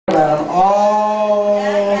around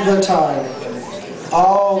all the time.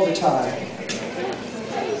 All the time.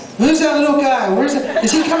 Who's that little guy? Where's it?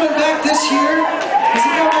 Is he coming back this year? Is he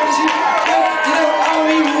coming back this year? You know,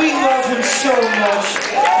 we love him so much.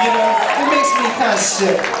 You know, it makes me kind of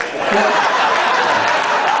sick. You know?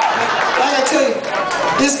 I gotta tell you,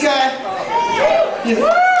 this guy, you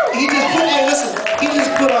know, he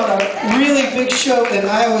just put on a really big show in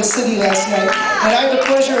Iowa City last night. And I had the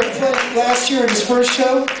pleasure of playing last year at his first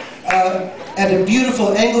show at a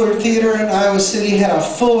beautiful Engler Theater in Iowa City. Had a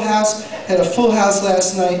full house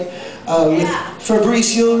last night with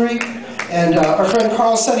Fabrice, Eulry, and our friend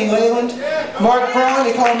Carl Sonny Leyland, Mark Brown,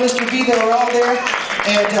 they call him Mr. B, they were all there.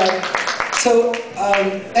 And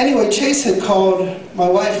anyway, Chase had called, my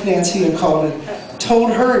wife Nancy had called and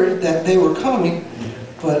told her that they were coming,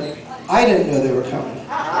 but I didn't know they were coming.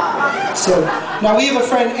 So, now we have a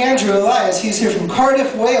friend, Andrew Elias, he's here from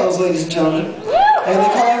Cardiff, Wales, ladies and gentlemen, and they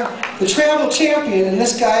call him the travel champion, and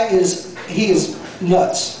this guy is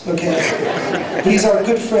nuts, okay? He's our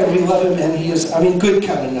good friend, we love him, and he is, I mean, good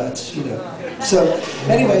kind of nuts, you know. So,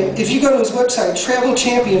 anyway, if you go to his website,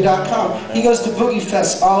 travelchampion.com, he goes to Boogie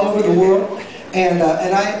Fests all over the world, and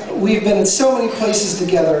we've been in so many places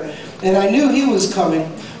together, and I knew he was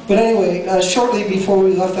coming, but anyway, shortly before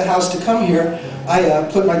we left the house to come here, I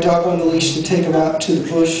put my dog on the leash to take him out to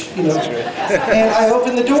the bush, you know, and I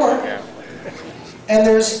opened the door, and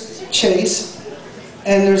there's Chase,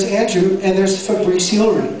 and there's Andrew, and there's Fabrice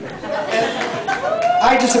Eulry.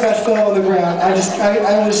 I just about fell on the ground. I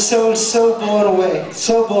was so blown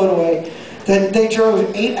away that they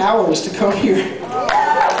drove 8 hours to come here.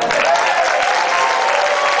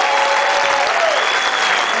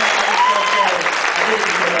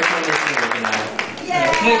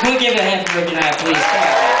 We'll give a hand for Rick and I, please.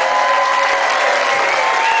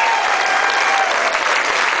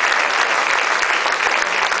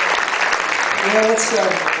 Yeah,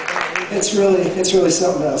 it's really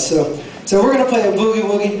something else. So we're going to play a boogie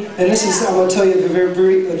woogie, and this is, I'm going to tell you a very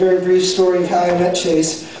brief story of how I met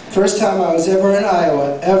Chase. First time I was ever in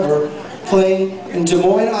Iowa, playing in Des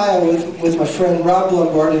Moines, Iowa with my friend Rob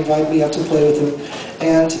Lombard, invited me up to play with him.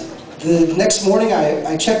 And the next morning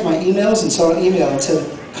I checked my emails and saw an email that said,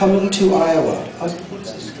 "Coming to Iowa."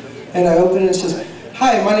 And I opened it and it says,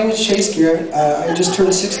 "Hi, my name is Chase Garrett. I just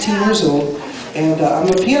turned 16 years old, and I'm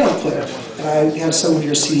a piano player. And I have some of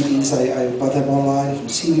your CDs. I bought them online from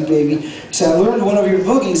CD Baby. He said, I learned one of your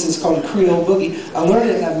boogies. It's called a Creole Boogie. I learned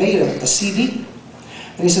it and I made a CD.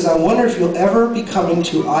 And he says, I wonder if you'll ever be coming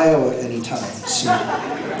to Iowa anytime soon,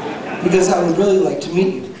 because I would really like to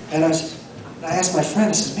meet you." And I asked my friend,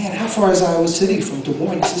 I says, "Man, how far is Iowa City from Des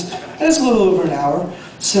Moines?" He says, "It's a little over an hour."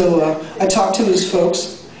 So I talked to his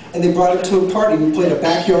folks, and they brought him to a party. We played a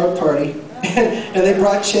backyard party, and they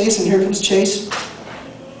brought Chase, and here comes Chase.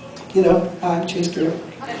 You know, hi, Chase Garrett.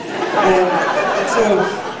 And so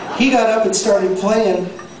he got up and started playing,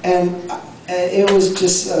 and it was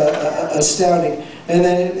just astounding. And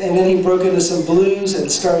then he broke into some blues and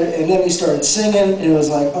then he started singing, and it was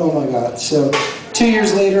like, oh my God. So 2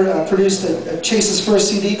 years later, I produced Chase's first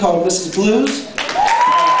CD called Mrs. Blues.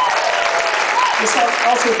 This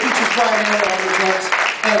also features Brian Miller on the drums.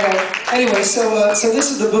 And anyway, so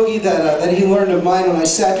this is the boogie that he learned of mine when I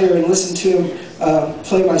sat there and listened to him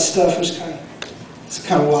play my stuff. It's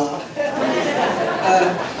kind of wild.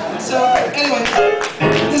 So anyway,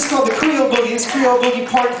 this is called the Creole Boogie. It's Creole Boogie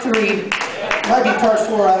Part 3. Might be Part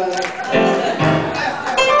 4, I don't know.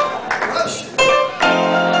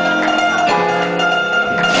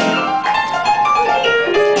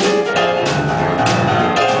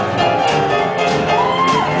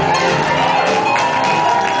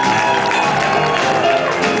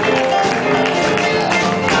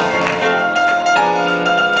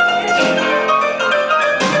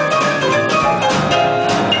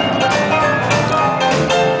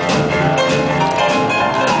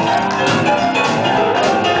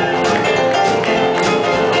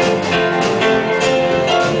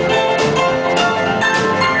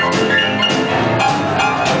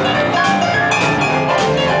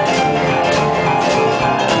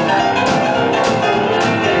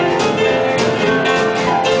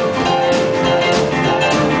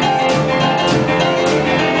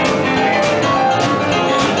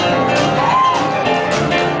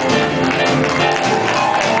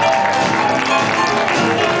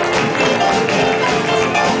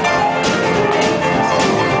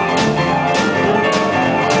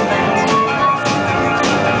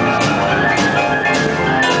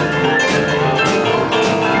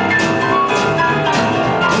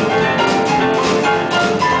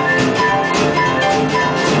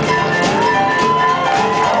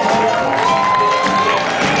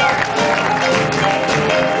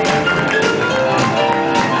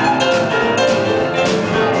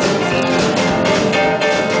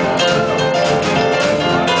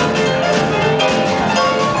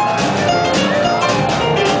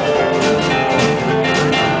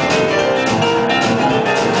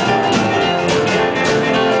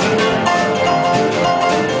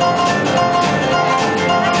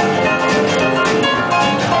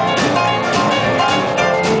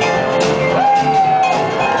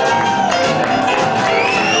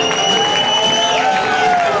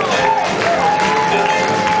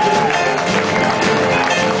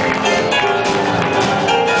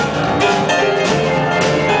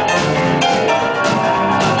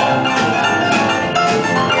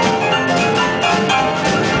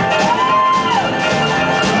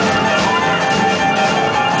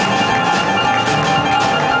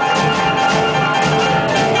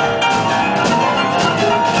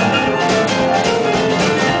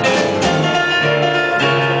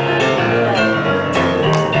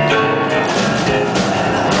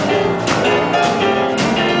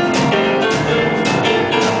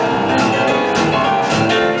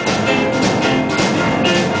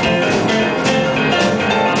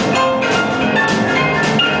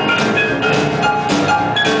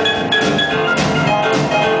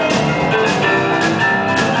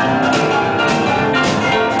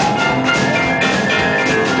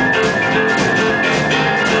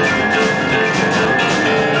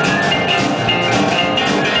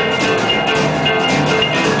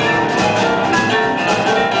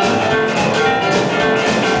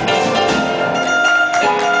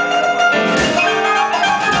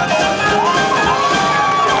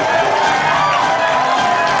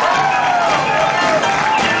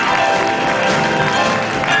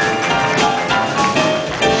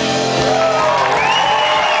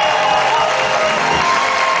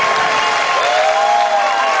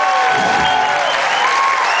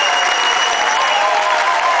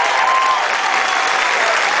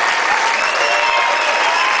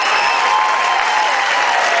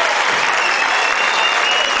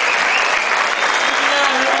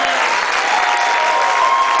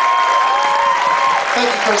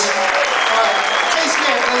 first. All right. Chase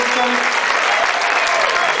Garrett, ladies and gentlemen.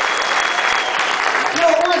 You know,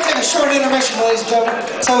 we're going to take a short intermission, ladies and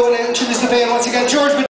gentlemen. So I want to introduce the band once again. George.